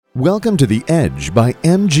Welcome to The Edge by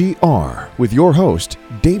MGR with your host,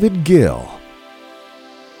 David Gill.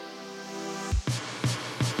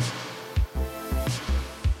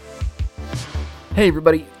 Hey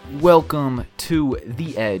everybody, welcome to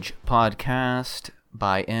The Edge podcast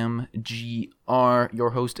by MGR. Your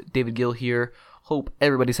host, David Gill here. Hope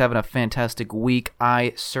everybody's having a fantastic week.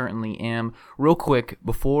 I certainly am. Real quick,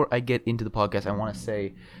 before I get into the podcast, I want to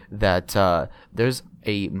say that there's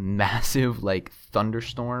a massive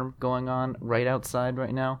thunderstorm going on right outside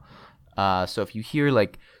right now. So if you hear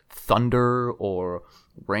thunder or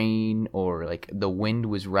rain or the wind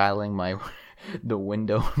was rattling the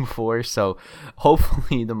window before, so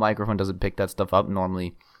hopefully the microphone doesn't pick that stuff up.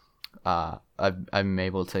 Normally I'm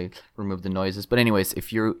able to remove the noises, but anyways,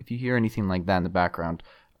 if you hear anything like that in the background,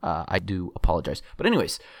 I do apologize. But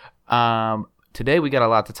anyways, today we got a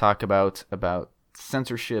lot to talk about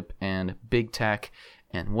censorship and big tech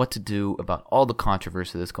and what to do about all the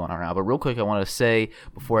controversy that's going on now. But real quick, I want to say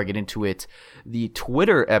before I get into it, the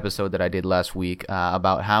Twitter episode that I did last week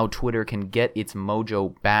about how Twitter can get its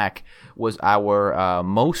mojo back was our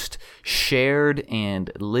most shared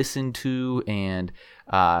and listened to, and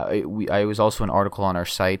I was also an article on our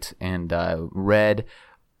site and read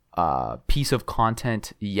piece of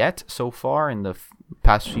content yet so far in the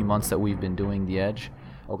past few months that we've been doing The Edge.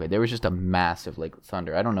 Okay, there was just a massive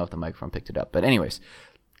thunder. I don't know if the microphone picked it up, but anyways,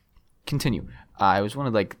 continue. It was one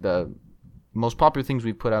of the most popular things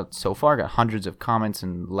we've put out so far. Got hundreds of comments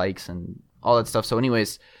and likes and all that stuff. So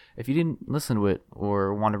anyways, if you didn't listen to it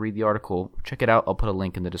or want to read the article, check it out. I'll put a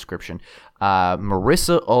link in the description.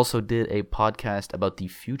 Marissa also did a podcast about the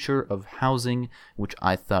future of housing, which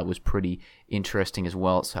I thought was pretty interesting as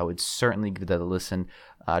well. So I would certainly give that a listen.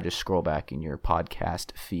 Just scroll back in your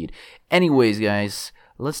podcast feed. Anyways, guys,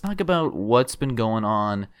 let's talk about what's been going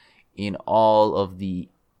on in all of the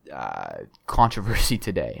controversy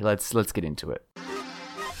today. Let's get into it.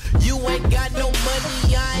 You ain't got no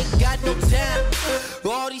money, I ain't got no time.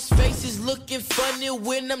 All these faces looking funny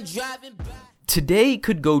when I'm driving by. Today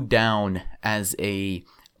could go down as a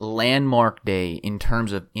landmark day in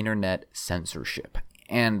terms of internet censorship.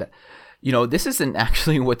 And this isn't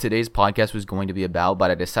actually what today's podcast was going to be about,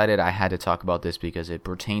 but I decided I had to talk about this because it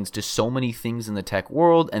pertains to so many things in the tech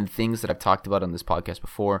world and things that I've talked about on this podcast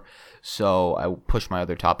before. So I pushed my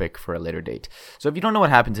other topic for a later date. So if you don't know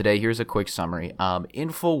what happened today, here's a quick summary.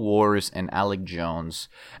 InfoWars and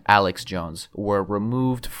Alex Jones were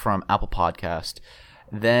removed from Apple Podcast.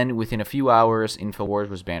 Then within a few hours, InfoWars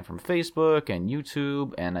was banned from Facebook and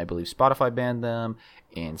YouTube, and I believe Spotify banned them,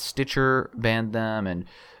 and Stitcher banned them, and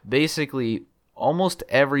basically almost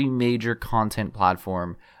every major content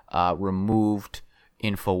platform removed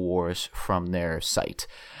InfoWars from their site.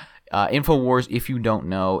 InfoWars, if you don't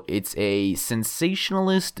know, it's a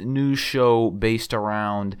sensationalist news show based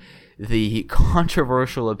around the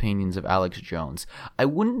controversial opinions of Alex Jones. I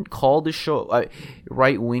wouldn't call the show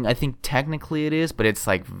right-wing. I think technically it is, but it's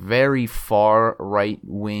very far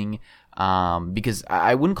right-wing, because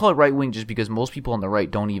I wouldn't call it right-wing just because most people on the right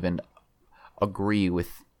don't even agree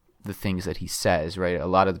with the things that he says, right? A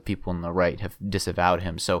lot of the people on the right have disavowed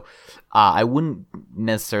him. So I wouldn't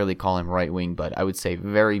necessarily call him right-wing, but I would say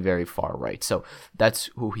very, very far right. So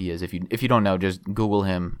that's who he is. If you don't know, just Google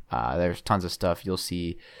him. There's tons of stuff. You'll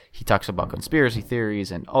see he talks about conspiracy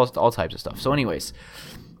theories and all types of stuff. So anyways,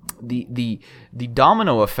 the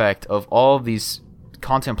domino effect of all of these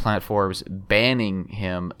content platforms banning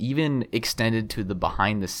him even extended to the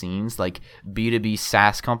behind the scenes, B2B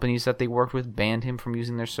SaaS companies that they worked with banned him from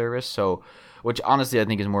using their service. So, which honestly I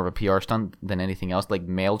think is more of a PR stunt than anything else.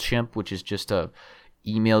 MailChimp, which is just a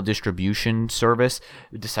email distribution service,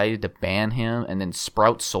 decided to ban him, and then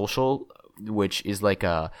Sprout Social, which is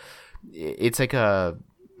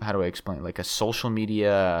how do I explain it? A social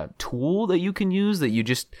media tool that you can use that you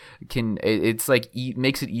just can. It's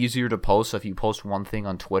makes it easier to post. So if you post one thing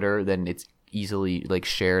on Twitter, then it's easily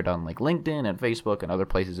shared on LinkedIn and Facebook and other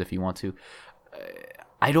places if you want to.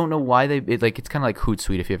 I don't know why it's kind of like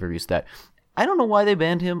Hootsuite if you ever used that. I don't know why they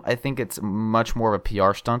banned him. I think it's much more of a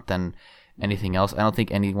PR stunt than anything else. I don't think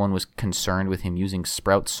anyone was concerned with him using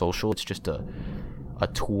Sprout Social. It's just a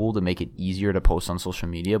tool to make it easier to post on social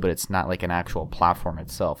media, but it's not an actual platform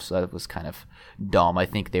itself. So that was kind of dumb. I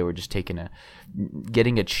think they were just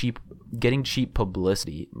getting cheap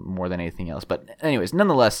publicity more than anything else. But anyways,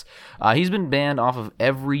 nonetheless, he's been banned off of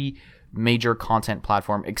every major content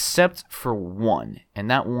platform except for one, and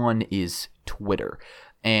that one is Twitter.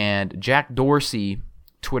 And Jack Dorsey,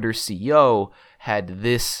 Twitter's CEO, had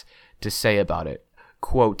this to say about it.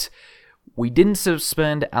 Quote, We didn't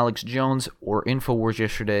suspend Alex Jones or InfoWars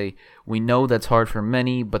yesterday. We know that's hard for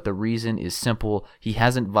many, but the reason is simple. He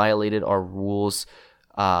hasn't violated our rules,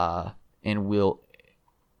 and we'll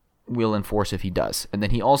enforce if he does. And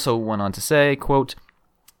then he also went on to say, quote,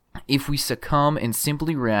 if we succumb and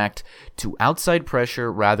simply react to outside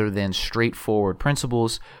pressure rather than straightforward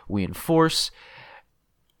principles, we enforce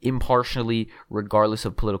impartially, regardless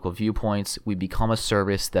of political viewpoints. We become a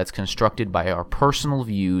service that's constructed by our personal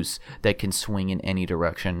views that can swing in any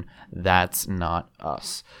direction. That's not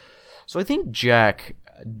us. So I think Jack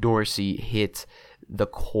Dorsey hit the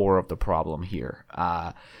core of the problem here.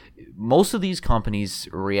 Most of these companies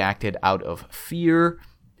reacted out of fear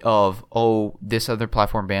of, oh, this other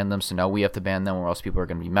platform banned them, so now we have to ban them or else people are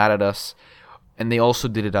going to be mad at us. And they also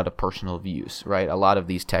did it out of personal views, right? A lot of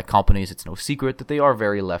these tech companies, it's no secret that they are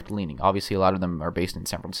very left-leaning. Obviously, a lot of them are based in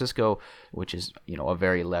San Francisco, which is, a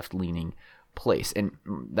very left-leaning place. And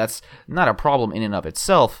that's not a problem in and of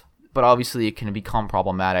itself, but obviously it can become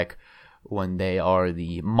problematic when they are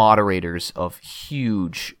the moderators of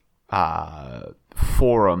huge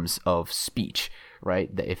forums of speech, right?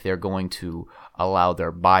 If they're going to allow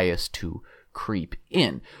their bias to creep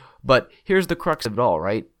in. But here's the crux of it all,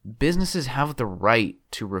 right? Businesses have the right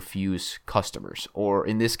to refuse customers, or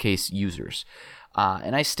in this case, users.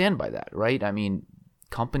 And I stand by that, right? I mean,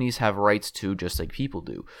 companies have rights too, just like people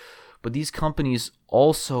do. But these companies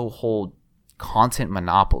also hold content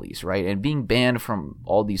monopolies, right? And being banned from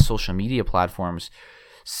all these social media platforms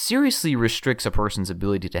seriously restricts a person's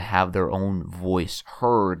ability to have their own voice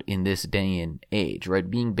heard in this day and age, right?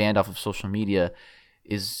 Being banned off of social media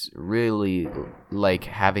is really like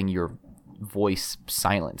having your voice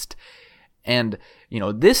silenced. And,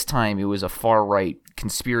 this time it was a far-right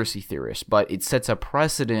conspiracy theorist, but it sets a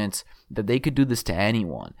precedent that they could do this to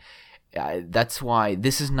anyone. That's why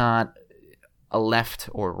this is not a left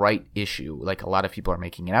or right issue like a lot of people are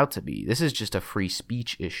making it out to be. This is just a free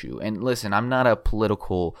speech issue. And listen, I'm not a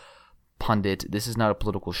political pundit. This is not a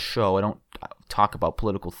political show. I don't talk about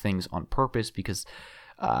political things on purpose because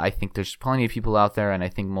I think there's plenty of people out there, and I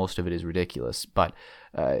think most of it is ridiculous. But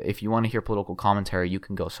if you want to hear political commentary, you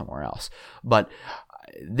can go somewhere else. But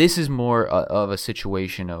this is more of a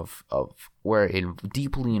situation of where it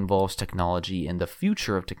deeply involves technology and the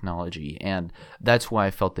future of technology, and that's why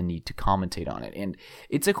I felt the need to commentate on it. And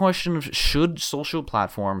it's a question of, should social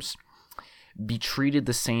platforms be treated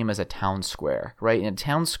the same as a town square, right? In a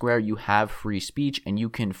town square, you have free speech, and you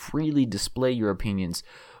can freely display your opinions,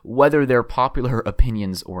 whether they're popular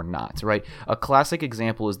opinions or not, right? A classic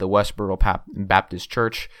example is the Westboro Baptist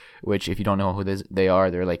Church, which, if you don't know who they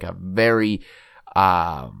are, they're like a very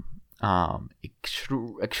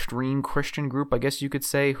extreme Christian group, I guess you could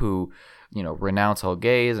say, who, renounce all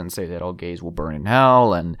gays and say that all gays will burn in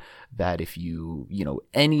hell, and that if you,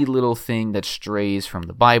 any little thing that strays from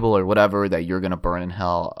the Bible or whatever, that you're going to burn in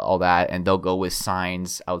hell, all that. And they'll go with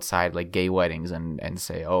signs outside like gay weddings and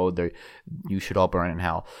say, oh, you should all burn in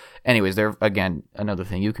hell. Anyways, they're, again, another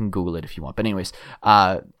thing. You can Google it if you want. But anyways,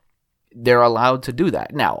 they're allowed to do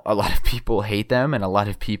that. Now, a lot of people hate them, and a lot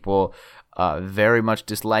of people very much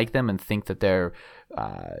dislike them and think that they're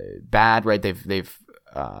bad, right?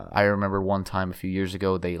 I remember one time a few years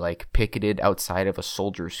ago, they picketed outside of a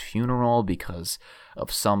soldier's funeral because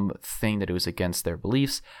of something that it was against their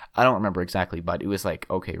beliefs. I don't remember exactly, but it was like,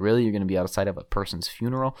 okay, really? You're going to be outside of a person's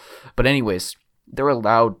funeral? But anyways, they're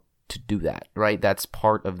allowed to do that, right? That's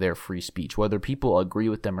part of their free speech. Whether people agree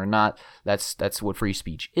with them or not, that's what free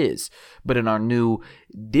speech is. But in our new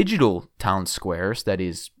digital town squares, that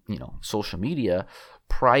is, social media,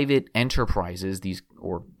 private enterprises,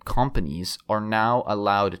 or companies, are now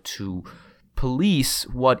allowed to police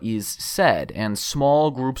what is said, and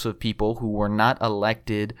small groups of people who were not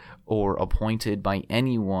elected or appointed by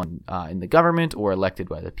anyone in the government or elected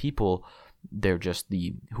by the people, they're just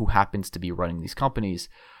who happens to be running these companies,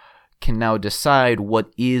 can now decide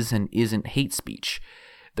what is and isn't hate speech.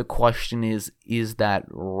 The question is that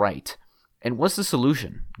right? And what's the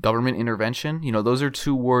solution? Government intervention? Those are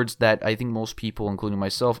two words that I think most people, including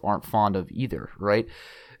myself, aren't fond of either, right?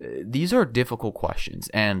 These are difficult questions.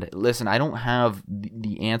 And listen, I don't have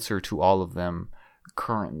the answer to all of them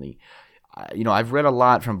currently. I've read a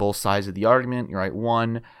lot from both sides of the argument, right?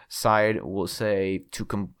 One side will say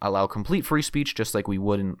to allow complete free speech, just like we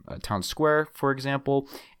would in a town square, for example,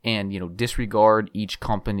 and, disregard each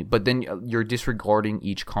company. But then you're disregarding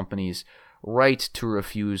each company's right to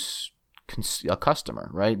refuse a customer,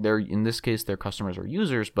 right? In this case, their customers are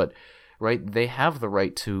users, but right, they have the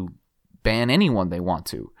right to ban anyone they want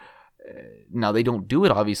to. Now, they don't do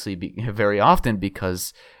it obviously very often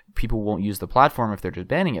because people won't use the platform if they're just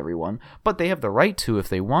banning everyone, but they have the right to if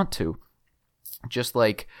they want to. Just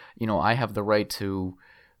like, I have the right to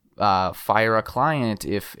fire a client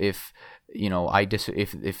if if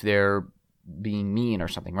they're being mean or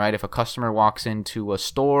something, right? If a customer walks into a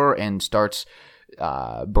store and starts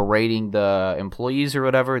berating the employees or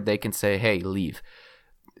whatever, they can say, hey, leave.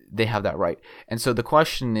 They have that right. And so the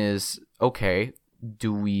question is, okay,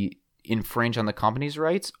 do we infringe on the company's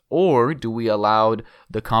rights, or do we allow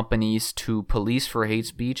the companies to police for hate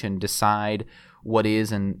speech and decide what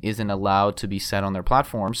is and isn't allowed to be said on their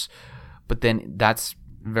platforms? But then that's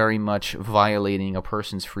very much violating a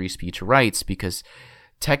person's free speech rights, because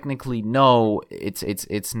technically, no,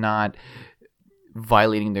 it's not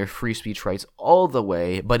violating their free speech rights all the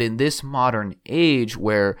way. But in this modern age,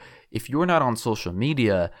 where if you're not on social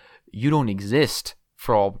media, you don't exist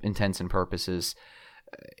for all intents and purposes,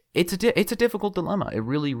 it's a difficult dilemma. It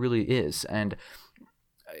really, really is. And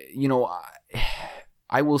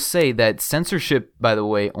I will say that censorship, by the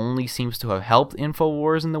way, only seems to have helped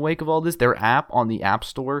InfoWars in the wake of all this. Their app on the App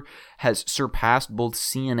Store has surpassed both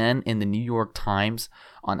CNN and the New York Times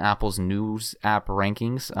on Apple's news app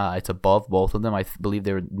rankings. It's above both of them. I believe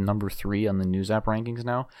they're number 3 on the news app rankings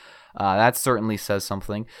now. That certainly says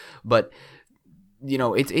something. But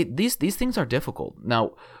these things are difficult.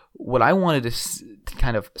 Now, what I wanted to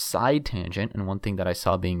kind of side tangent, and one thing that I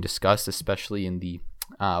saw being discussed, especially in the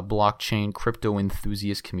blockchain crypto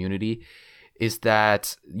enthusiast community, is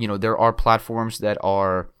that there are platforms that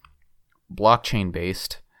are blockchain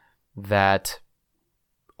based that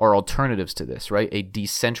are alternatives to this, right? A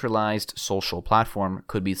decentralized social platform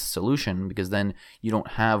could be the solution, because then you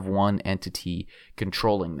don't have one entity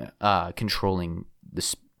controlling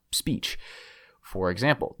the speech. For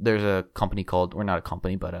example, there's a company called, or not a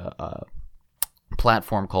company, but a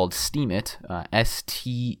platform called Steemit,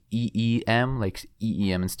 STEEM, like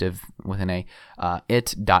EEM instead of with an A,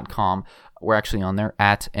 it.com. We're actually on there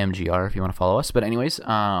at MGR if you want to follow us. But anyways,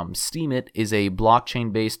 Steemit is a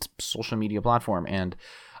blockchain-based social media platform, and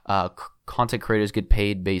content creators get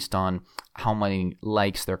paid based on how many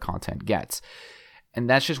likes their content gets. And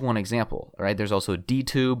that's just one example, right? There's also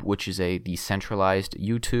DTube, which is a decentralized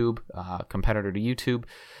YouTube, competitor to YouTube.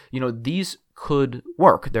 These could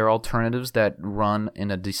work. They're alternatives that run in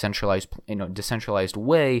a decentralized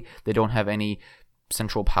way. They don't have any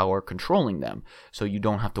central power controlling them. So you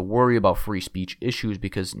don't have to worry about free speech issues,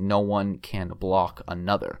 because no one can block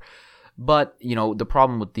another. But, the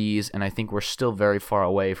problem with these, and I think we're still very far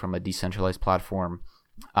away from a decentralized platform,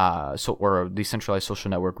 or a decentralized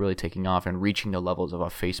social network really taking off and reaching the levels of a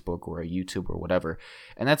Facebook or a YouTube or whatever.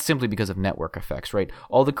 And that's simply because of network effects, right?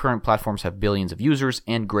 All the current platforms have billions of users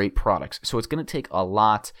and great products. So it's going to take a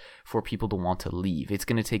lot for people to want to leave. It's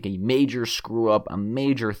going to take a major screw up, a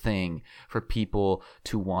major thing for people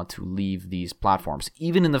to want to leave these platforms.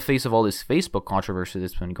 Even in the face of all this Facebook controversy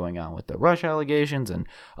that's been going on with the Russia allegations and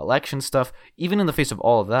election stuff, even in the face of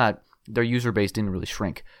all of that, their user base didn't really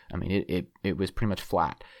shrink. I mean, it was pretty much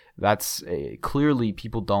flat. That's clearly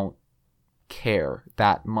people don't care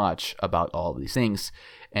that much about all of these things,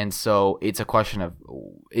 and so it's a question of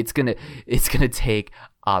it's gonna take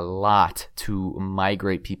a lot to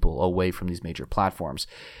migrate people away from these major platforms.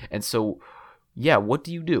 And so, yeah, what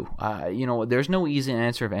do you do? There's no easy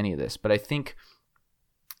answer of any of this, but I think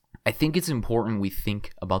it's important we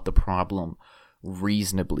think about the problem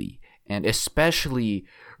reasonably, and especially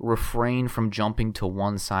refrain from jumping to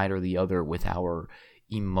one side or the other with our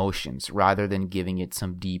emotions, rather than giving it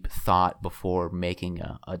some deep thought before making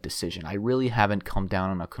a decision. I really haven't come down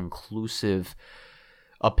on a conclusive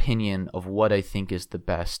opinion of what I think is the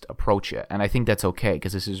best approach yet. And I think that's okay,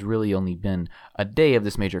 because this has really only been a day of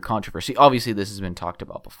this major controversy. Obviously, this has been talked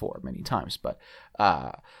about before many times, but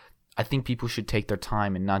I think people should take their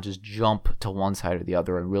time and not just jump to one side or the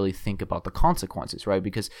other and really think about the consequences, right?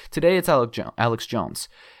 Because today it's Alex Jones.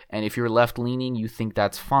 And if you're left-leaning, you think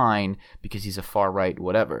that's fine because he's a far-right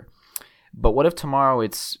whatever. But what if tomorrow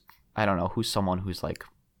it's, I don't know, who's someone who's like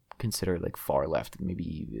considered like far-left?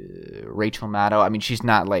 Maybe Rachel Maddow. I mean, she's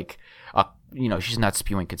not like, she's not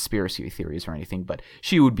spewing conspiracy theories or anything, but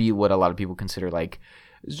she would be what a lot of people consider like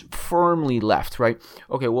firmly left, right?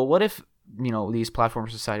 Okay, well, what if these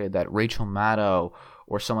platforms decided that Rachel Maddow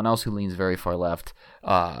or someone else who leans very far left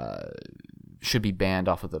should be banned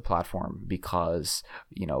off of the platform because,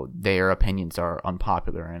 their opinions are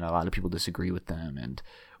unpopular and a lot of people disagree with them and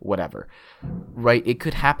whatever, right? It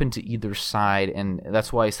could happen to either side, and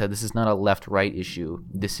that's why I said this is not a left-right issue.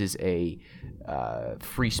 This is a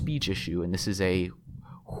free speech issue, and this is a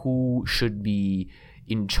who should be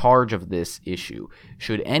in charge of this issue.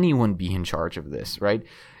 Should anyone be in charge of this, right?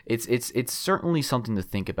 It's certainly something to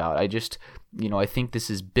think about. I just, I think this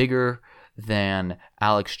is bigger than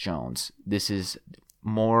Alex Jones. This is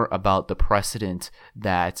more about the precedent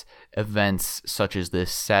that events such as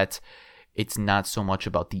this set. It's not so much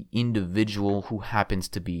about the individual who happens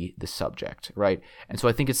to be the subject, right? And so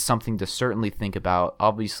I think it's something to certainly think about.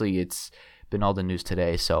 Obviously, it's been all the news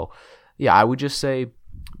today. So, yeah, I would just say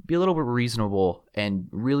be a little bit reasonable and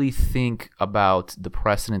really think about the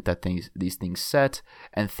precedent that these things set,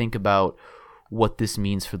 and think about what this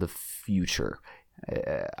means for the future.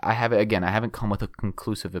 I haven't come with a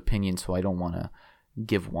conclusive opinion, so I don't want to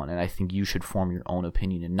give one, and I think you should form your own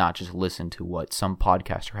opinion and not just listen to what some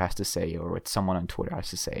podcaster has to say or what someone on Twitter has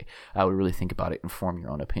to say. I would really think about it and form your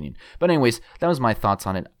own opinion. But anyways, that was my thoughts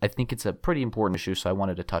on it. I think it's a pretty important issue, so I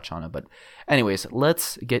wanted to touch on it. But anyways,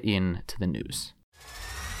 let's get into the news.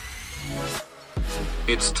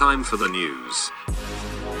 It's time for the news.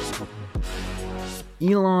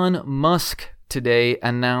 Elon Musk today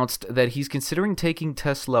announced that he's considering taking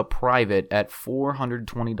Tesla private at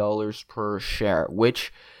 $420 per share,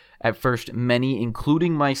 which at first many,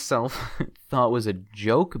 including myself, thought was a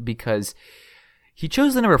joke because he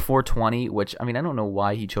chose the number 420, which, I mean, I don't know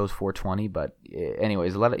why he chose 420, but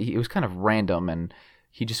anyways, it was kind of random, and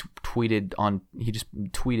he just tweeted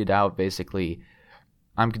out basically,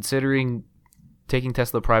 I'm considering taking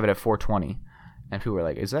Tesla private at 420. And people were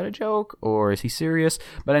like, is that a joke or is he serious?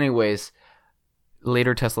 But anyways,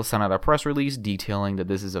 later Tesla sent out a press release detailing that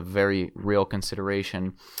this is a very real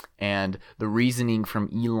consideration. And the reasoning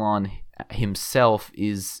from Elon himself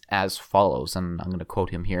is as follows, and I'm going to quote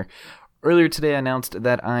him here. Earlier today I announced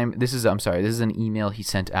that this is an email he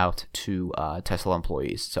sent out to Tesla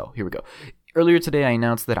employees. So here we go. Earlier today, I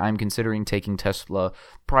announced that I'm considering taking Tesla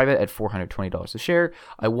private at $420 a share.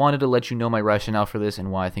 I wanted to let you know my rationale for this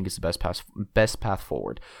and why I think it's the best path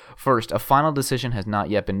forward. First, a final decision has not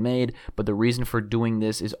yet been made, but the reason for doing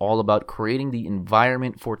this is all about creating the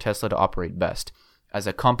environment for Tesla to operate best. As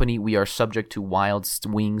a company, we are subject to wild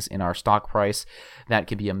swings in our stock price. That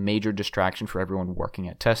could be a major distraction for everyone working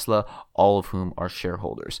at Tesla, all of whom are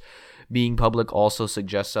shareholders. Being public also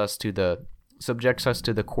subjects us to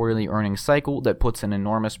the quarterly earnings cycle that puts an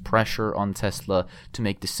enormous pressure on Tesla to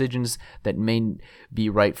make decisions that may be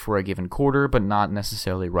right for a given quarter, but not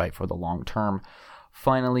necessarily right for the long term.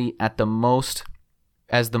 Finally,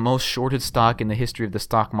 as the most shorted stock in the history of the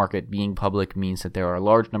stock market, being public means that there are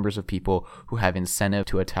large numbers of people who have incentive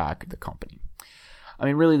to attack the company. I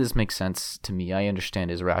mean, really, this makes sense to me. I understand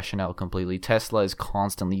his rationale completely. Tesla is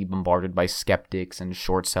constantly bombarded by skeptics and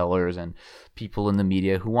short sellers and people in the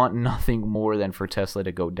media who want nothing more than for Tesla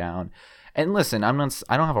to go down. And listen, I don't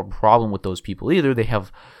have a problem with those people either. They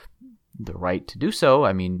have the right to do so.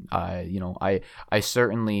 I mean, I've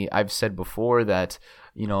said before that,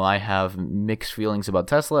 I have mixed feelings about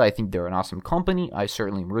Tesla. I think they're an awesome company. I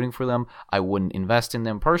certainly am rooting for them. I wouldn't invest in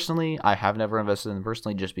them personally. I have never invested in them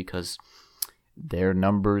personally just because their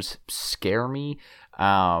numbers scare me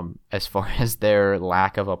as far as their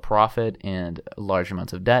lack of a profit and large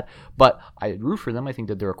amounts of debt. But I root for them. I think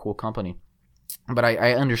that they're a cool company. But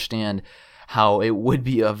I understand how it would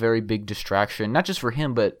be a very big distraction, not just for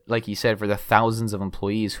him, but like he said, for the thousands of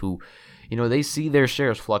employees who, they see their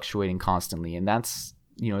shares fluctuating constantly. And that's,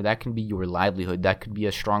 that can be your livelihood. That could be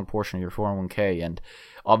a strong portion of your 401k. And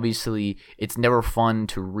obviously, it's never fun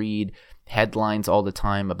to read headlines all the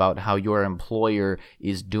time about how your employer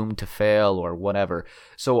is doomed to fail or whatever.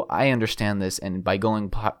 So I understand this, and by going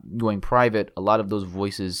private, a lot of those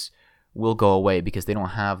voices will go away because they don't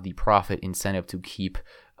have the profit incentive to keep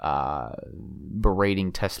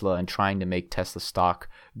berating Tesla and trying to make Tesla stock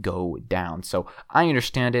go down. So I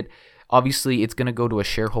understand it. Obviously, it's going to go to a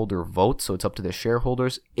shareholder vote, so it's up to the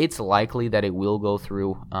shareholders. It's likely that it will go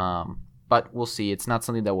through, but we'll see. It's not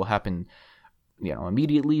something that will happen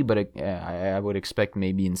immediately, but I would expect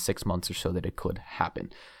maybe in 6 months or so that it could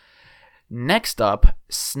happen. Next up,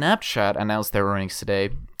 Snapchat announced their earnings today,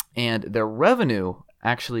 and their revenue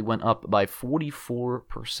actually went up by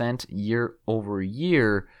 44% year over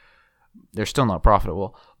year. They're still not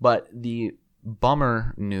profitable, but the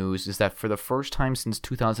bummer news is that for the first time since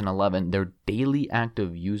 2011, their daily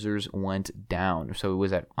active users went down. So it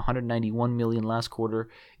was at 191 million last quarter.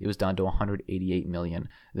 It was down to 188 million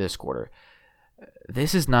this quarter.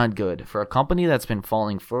 This is not good for a company that's been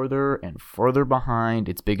falling further and further behind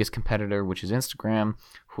its biggest competitor, which is Instagram,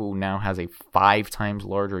 who now has a 5 times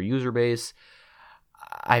larger user base.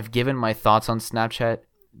 I've given my thoughts on Snapchat,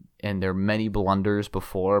 and there are many blunders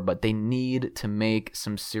before, but they need to make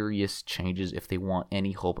some serious changes if they want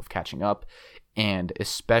any hope of catching up. And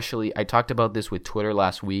especially, I talked about this with Twitter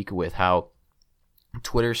last week with how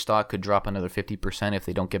Twitter stock could drop another 50% if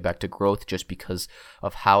they don't get back to growth just because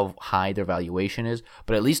of how high their valuation is.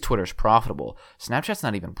 But at least Twitter's profitable. Snapchat's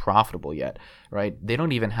not even profitable yet, right? They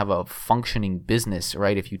don't even have a functioning business,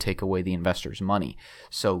 right, if you take away the investors' money.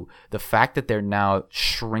 So the fact that they're now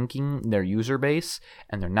shrinking their user base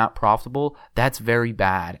and they're not profitable, that's very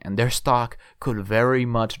bad. And their stock could very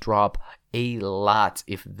much drop a lot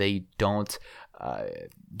if they don't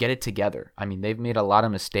get it together. I mean, they've made a lot of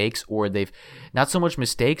mistakes, or they've not so much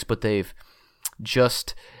mistakes, but they've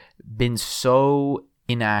just been so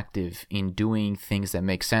inactive in doing things that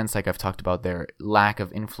make sense. Like I've talked about their lack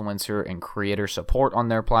of influencer and creator support on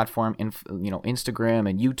their platform. Instagram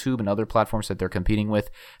and YouTube and other platforms that they're competing with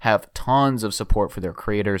have tons of support for their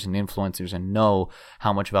creators and influencers and know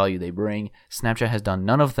how much value they bring. Snapchat has done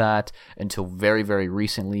none of that until very, very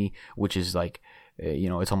recently, which is like,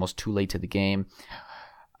 it's almost too late to the game.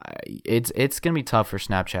 It's going to be tough for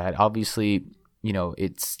Snapchat. Obviously,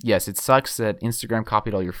 it sucks that Instagram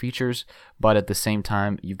copied all your features, but at the same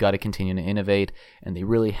time, you've got to continue to innovate, and they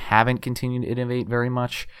really haven't continued to innovate very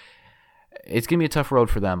much. It's going to be a tough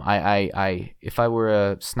road for them. If I were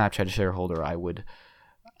a Snapchat shareholder,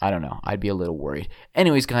 I'd be a little worried.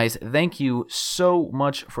 Anyways, guys, thank you so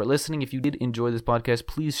much for listening. If you did enjoy this podcast,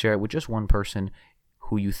 please share it with just one person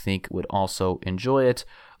who you think would also enjoy it.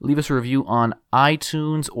 Leave us a review on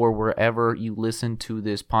iTunes or wherever you listen to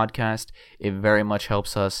this podcast. It very much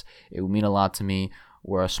helps us. It would mean a lot to me.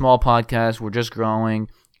 We're a small podcast. We're just growing.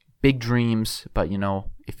 Big dreams. But,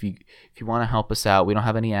 if you want to help us out, we don't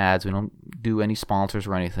have any ads. We don't do any sponsors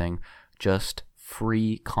or anything. Just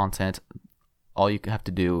free content. All you have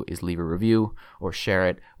to do is leave a review or share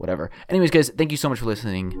it, whatever. Anyways, guys, thank you so much for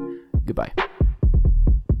listening. Goodbye.